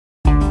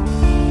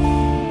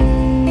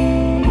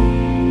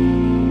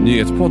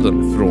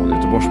Nyhetspodden från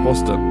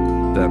Göteborgs-Posten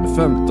den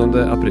 15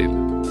 april.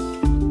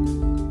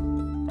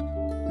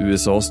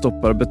 USA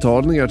stoppar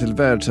betalningar till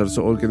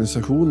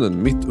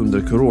Världshälsoorganisationen mitt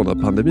under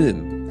coronapandemin.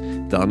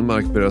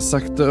 Danmark börjar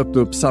sakta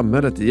öppna upp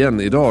samhället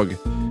igen idag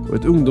och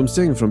ett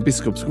ungdomsgäng från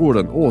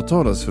Biskopsgården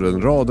åtalas för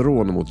en rad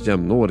rån mot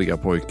jämnåriga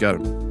pojkar.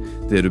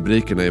 Det är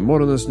rubrikerna i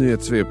morgonens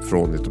nyhetssvep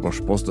från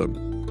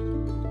Göteborgs-Posten.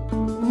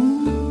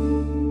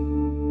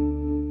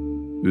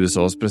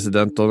 USAs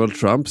president Donald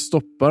Trump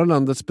stoppar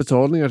landets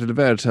betalningar till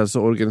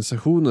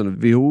Världshälsoorganisationen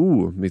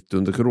WHO mitt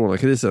under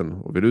coronakrisen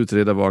och vill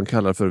utreda vad han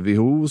kallar för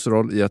WHO:s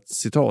roll i att,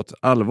 citat,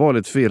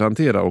 allvarligt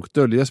felhantera och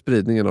dölja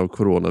spridningen av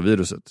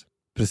coronaviruset.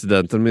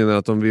 Presidenten menar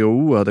att om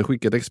WHO hade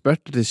skickat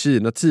experter till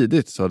Kina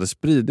tidigt så hade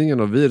spridningen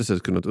av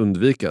viruset kunnat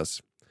undvikas.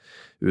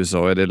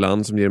 USA är det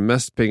land som ger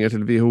mest pengar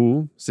till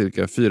WHO,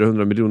 cirka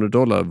 $400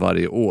 miljoner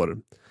varje år.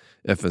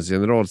 FNs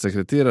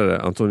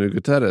generalsekreterare Antonio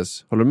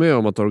Guterres håller med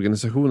om att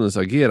organisationens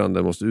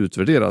agerande måste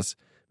utvärderas,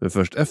 men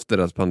först efter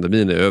att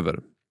pandemin är över.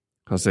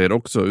 Han säger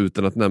också,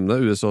 utan att nämna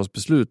USAs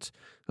beslut,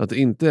 att det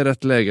inte är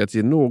rätt läge att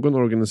ge någon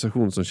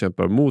organisation som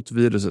kämpar mot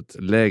viruset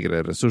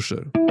lägre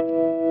resurser.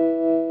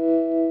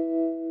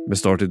 Med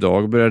start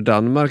idag börjar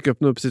Danmark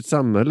öppna upp sitt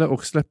samhälle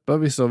och släppa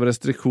vissa av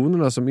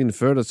restriktionerna som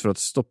infördes för att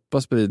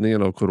stoppa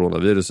spridningen av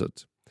coronaviruset.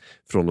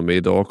 Från och med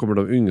idag kommer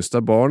de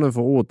yngsta barnen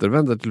få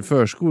återvända till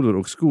förskolor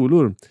och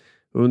skolor.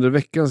 Och under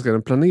veckan ska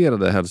den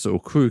planerade hälso-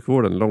 och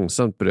sjukvården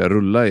långsamt börja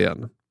rulla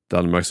igen.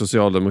 Danmarks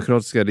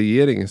socialdemokratiska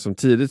regering, som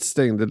tidigt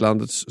stängde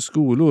landets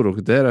skolor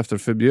och därefter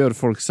förbjöd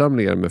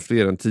folksamlingar med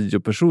fler än 10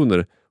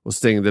 personer och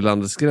stängde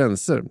landets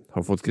gränser,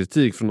 har fått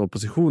kritik från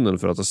oppositionen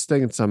för att ha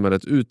stängt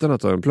samhället utan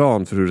att ha en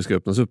plan för hur det ska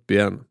öppnas upp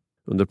igen.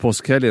 Under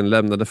påskhelgen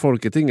lämnade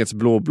Folketingets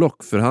blå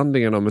block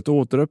förhandlingarna om ett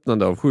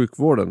återöppnande av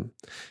sjukvården,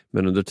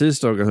 men under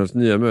tisdagen hölls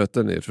nya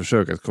möten i ett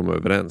försök att komma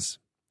överens.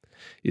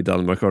 I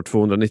Danmark har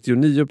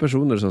 299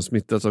 personer som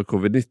smittats av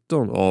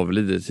covid-19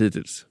 avlidit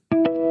hittills.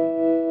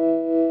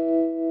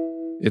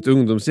 Ett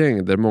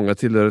ungdomsgäng där många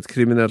tillhör ett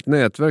kriminellt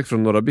nätverk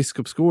från Norra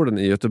Biskopsgården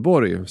i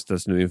Göteborg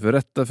ställs nu inför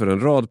rätta för en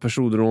rad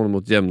personrån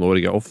mot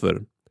jämnåriga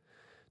offer.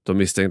 De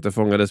misstänkta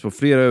fångades på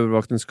flera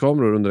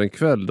övervakningskameror under en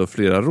kväll då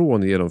flera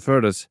rån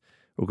genomfördes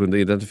och kunde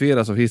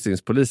identifieras av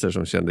Hisingspoliser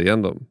som kände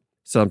igen dem.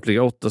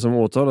 Samtliga 8 som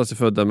åtalas är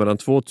födda mellan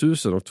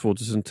 2000 och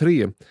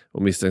 2003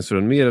 och misstänks för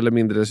en mer eller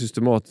mindre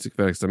systematisk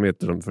verksamhet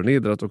där de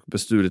förnedrat och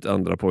bestulit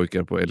andra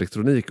pojkar på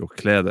elektronik och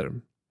kläder.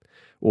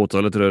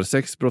 Åtalet rör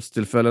 6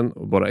 brottstillfällen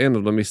och bara en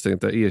av de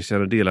misstänkta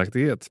erkänner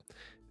delaktighet.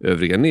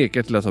 Övriga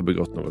nekar till att ha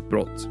begått något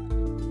brott.